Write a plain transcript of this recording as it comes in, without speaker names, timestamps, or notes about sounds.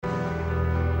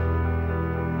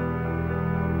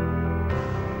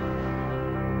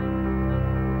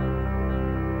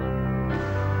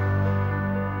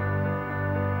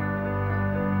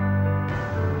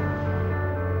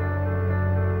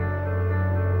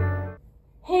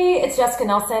Jessica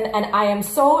Nelson, and I am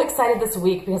so excited this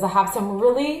week because I have some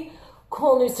really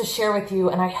cool news to share with you,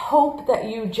 and I hope that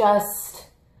you just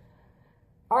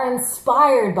are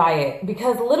inspired by it,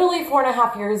 because literally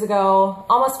 4.5 years ago,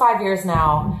 almost 5 years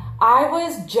now, I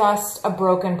was just a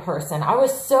broken person. I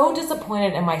was so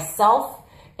disappointed in myself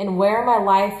and where my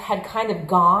life had kind of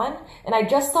gone, and I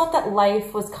just thought that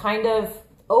life was kind of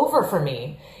over for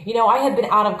me. You know, I had been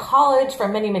out of college for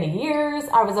many, many years.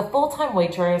 I was a full-time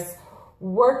waitress,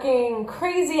 working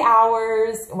crazy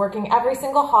hours, working every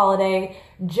single holiday,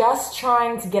 just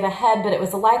trying to get ahead, but it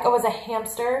was like I was a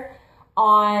hamster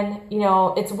on,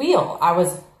 its wheel. I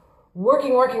was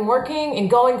working and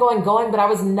going, but I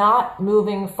was not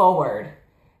moving forward.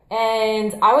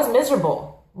 And I was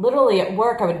miserable. Literally at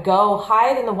work, I would go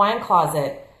hide in the wine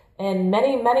closet, and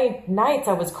many, many nights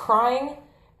I was crying,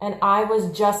 and I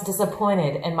was just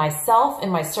disappointed in myself, in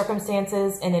my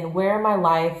circumstances, and in where my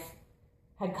life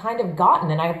had kind of gotten.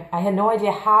 And I had no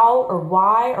idea how or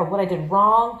why or what I did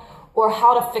wrong or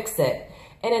how to fix it.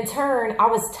 And in turn, I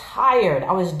was tired.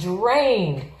 I was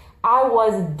drained. I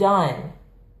was done.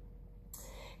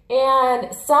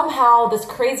 And somehow this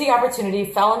crazy opportunity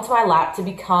fell into my lap to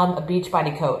become a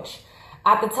Beachbody coach.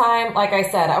 At the time, like I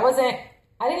said,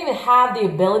 I didn't even have the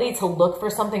ability to look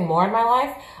for something more in my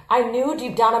life. I knew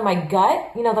deep down in my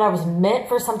gut, that I was meant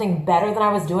for something better than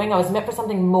I was doing. I was meant for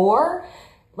something more,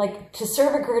 like to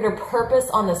serve a greater purpose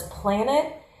on this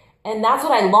planet. And that's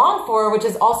what I longed for, which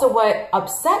is also what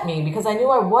upset me, because I knew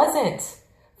I wasn't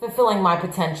fulfilling my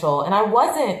potential and I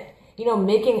wasn't,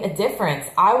 making a difference.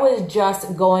 I was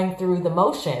just going through the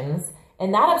motions,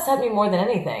 and that upset me more than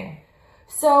anything.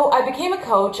 So I became a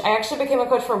coach. I actually became a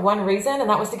coach for one reason, and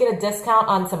that was to get a discount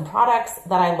on some products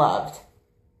that I loved.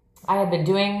 I had been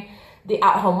doing the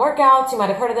at-home workouts. You might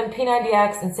have heard of them,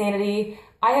 P90X, Insanity.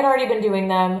 I had already been doing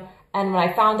them. And when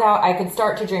I found out I could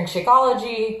start to drink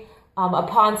Shakeology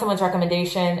upon someone's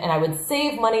recommendation, and I would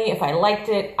save money if I liked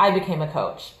it, I became a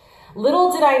coach.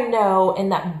 Little did I know in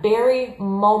that very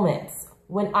moment,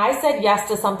 when I said yes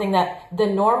to something that the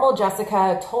normal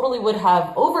Jessica totally would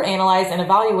have overanalyzed and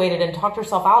evaluated and talked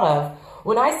herself out of,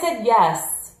 when I said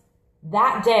yes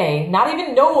that day, not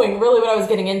even knowing really what I was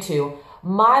getting into,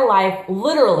 my life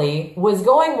literally was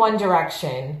going one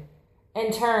direction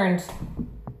and turned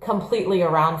completely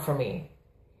around for me.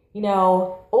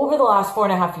 Over the last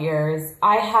 4.5 years,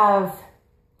 I have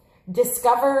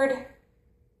discovered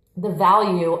the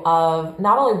value of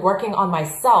not only working on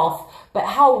myself, but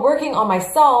how working on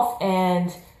myself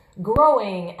and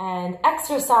growing and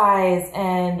exercise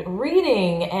and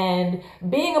reading and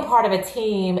being a part of a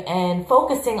team and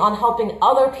focusing on helping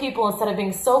other people instead of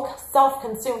being so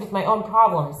self-consumed with my own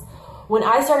problems. When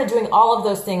I started doing all of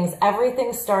those things,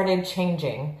 everything started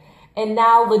changing. And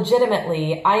now,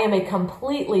 legitimately, I am a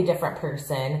completely different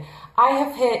person. I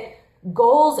have hit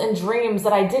goals and dreams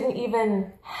that I didn't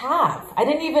even have. I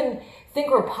didn't even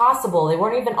think were possible. They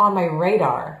weren't even on my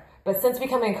radar. But since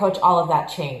becoming a coach, all of that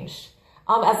changed.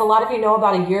 As a lot of you know,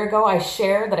 about a year ago, I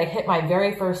shared that I hit my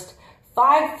very first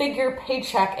 5-figure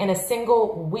paycheck in a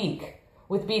single week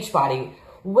with Beachbody,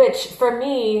 which for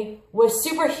me was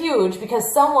super huge,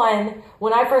 because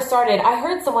when I first started, I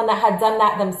heard someone that had done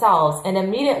that themselves, and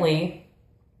immediately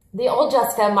the old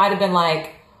Jessica might have been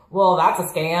like, well, that's a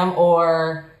scam,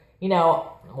 or,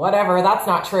 whatever, that's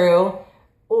not true,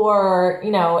 or,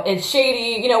 it's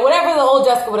shady, whatever the old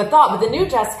Jessica would have thought. But the new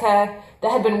Jessica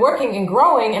that had been working and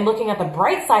growing and looking at the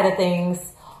bright side of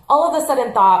things, all of a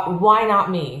sudden thought, why not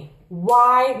me?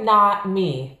 Why not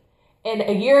me? And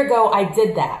a year ago, I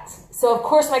did that. So of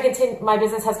course, my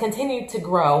business has continued to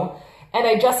grow, and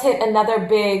I just hit another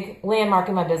big landmark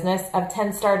in my business of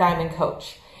 10-star diamond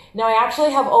coach. Now, I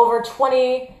actually have over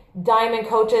 20 diamond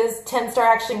coaches. 10-star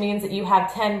actually means that you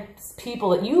have 10 people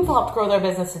that you've helped grow their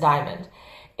business to diamond,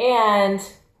 and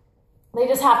they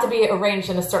just have to be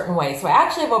arranged in a certain way. So I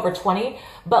actually have over 20,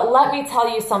 but let me tell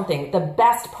you something. The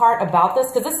best part about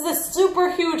this, because this is a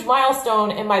super huge milestone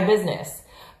in my business,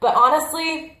 but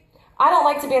honestly, I don't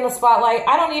like to be in the spotlight.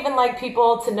 I don't even like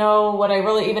people to know what I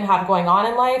really even have going on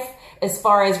in life as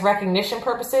far as recognition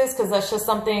purposes, because that's just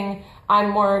something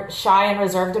I'm more shy and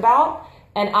reserved about.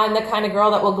 And I'm the kind of girl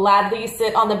that will gladly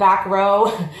sit on the back row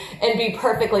and be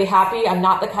perfectly happy. I'm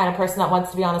not the kind of person that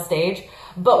wants to be on a stage.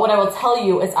 But what I will tell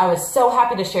you is I was so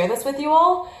happy to share this with you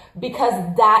all, because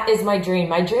that is my dream.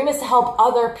 My dream is to help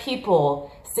other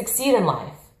people succeed in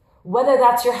life. Whether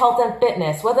that's your health and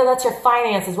fitness, whether that's your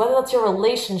finances, whether that's your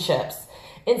relationships.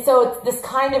 And so this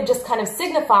kind of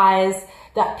signifies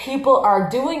that people are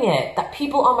doing it, that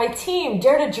people on my team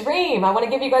dare to dream. I want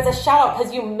to give you guys a shout out,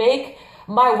 because you make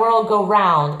my world go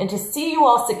round, and to see you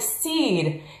all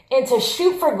succeed and to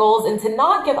shoot for goals and to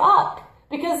not give up.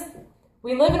 Because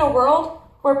we live in a world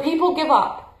where people give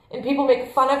up and people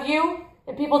make fun of you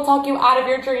and people talk you out of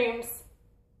your dreams.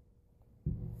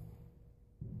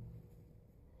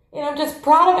 And I'm just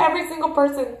proud of every single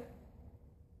person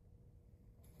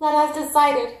that has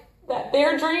decided that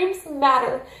their dreams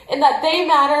matter and that they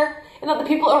matter and that the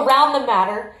people around them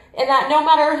matter, and that no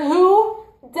matter who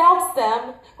doubts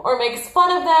them or makes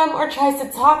fun of them or tries to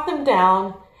talk them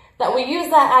down, that we use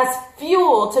that as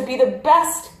fuel to be the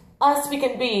best us we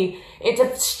can be and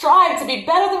to strive to be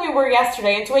better than we were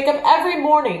yesterday and to wake up every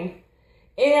morning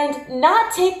and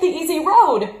not take the easy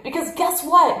road. Because guess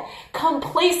what?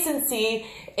 Complacency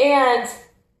and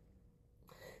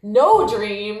no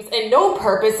dreams and no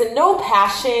purpose and no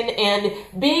passion and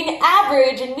being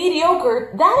average and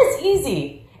mediocre, that is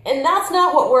easy. And that's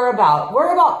not what we're about.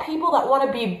 We're about people that want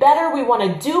to be better. We want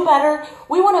to do better.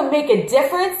 We want to make a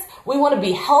difference. We want to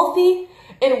be healthy.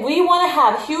 And we want to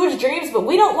have huge dreams, but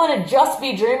we don't want to just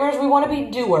be dreamers. We want to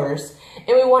be doers.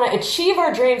 And we want to achieve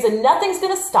our dreams, and nothing's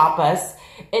going to stop us.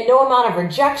 And no amount of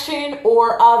rejection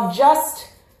or of just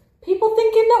people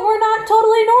thinking that we're not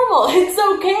totally normal. It's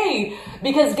okay.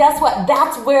 Because guess what?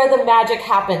 That's where the magic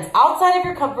happens. Outside of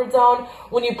your comfort zone,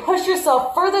 when you push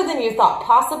yourself further than you thought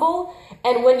possible,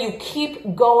 and when you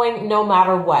keep going no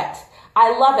matter what.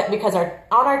 I love it because on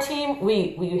our team,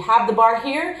 we have the bar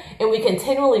here and we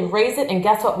continually raise it, and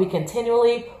guess what? We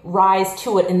continually rise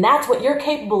to it. And that's what you're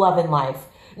capable of in life.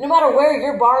 No matter where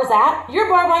your bar is at, your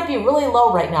bar might be really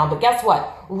low right now, but guess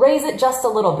what? Raise it just a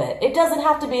little bit. It doesn't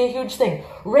have to be a huge thing.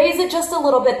 Raise it just a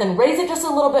little bit, then raise it just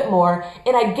a little bit more.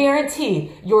 And I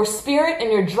guarantee your spirit and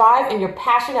your drive and your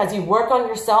passion as you work on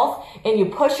yourself and you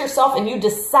push yourself and you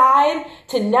decide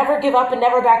to never give up and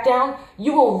never back down,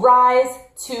 you will rise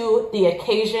to the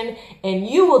occasion and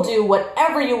you will do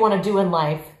whatever you want to do in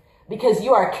life because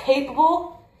you are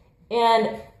capable.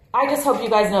 And I just hope you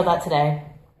guys know that today.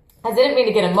 I didn't mean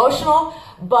to get emotional,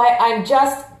 but I'm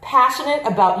just passionate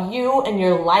about you and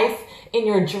your life and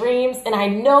your dreams. And I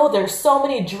know there's so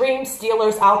many dream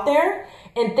stealers out there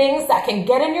and things that can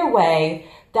get in your way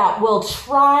that will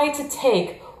try to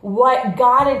take what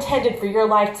God intended for your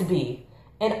life to be.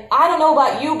 And I don't know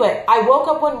about you, but I woke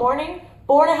up one morning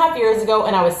 4.5 years ago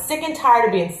and I was sick and tired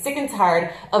of being sick and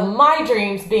tired of my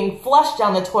dreams being flushed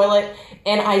down the toilet.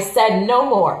 And I said no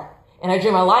more. And I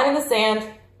drew my line in the sand.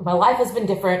 My life has been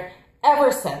different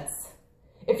ever since.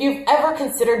 If you've ever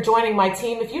considered joining my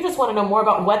team, if you just want to know more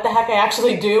about what the heck I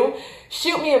actually do,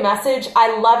 shoot me a message.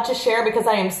 I love to share because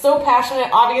I am so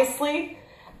passionate, obviously.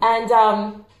 And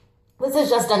this has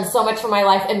just done so much for my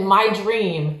life. And my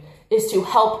dream is to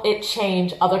help it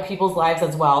change other people's lives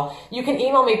as well. You can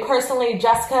email me personally,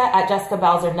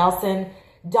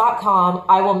 jessica@jessicabowsernelson.com.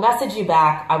 I will message you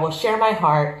back. I will share my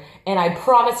heart. And I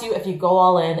promise you, if you go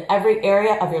all in, every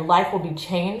area of your life will be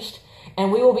changed.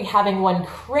 And we will be having one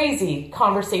crazy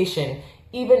conversation,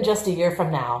 even just a year from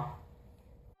now.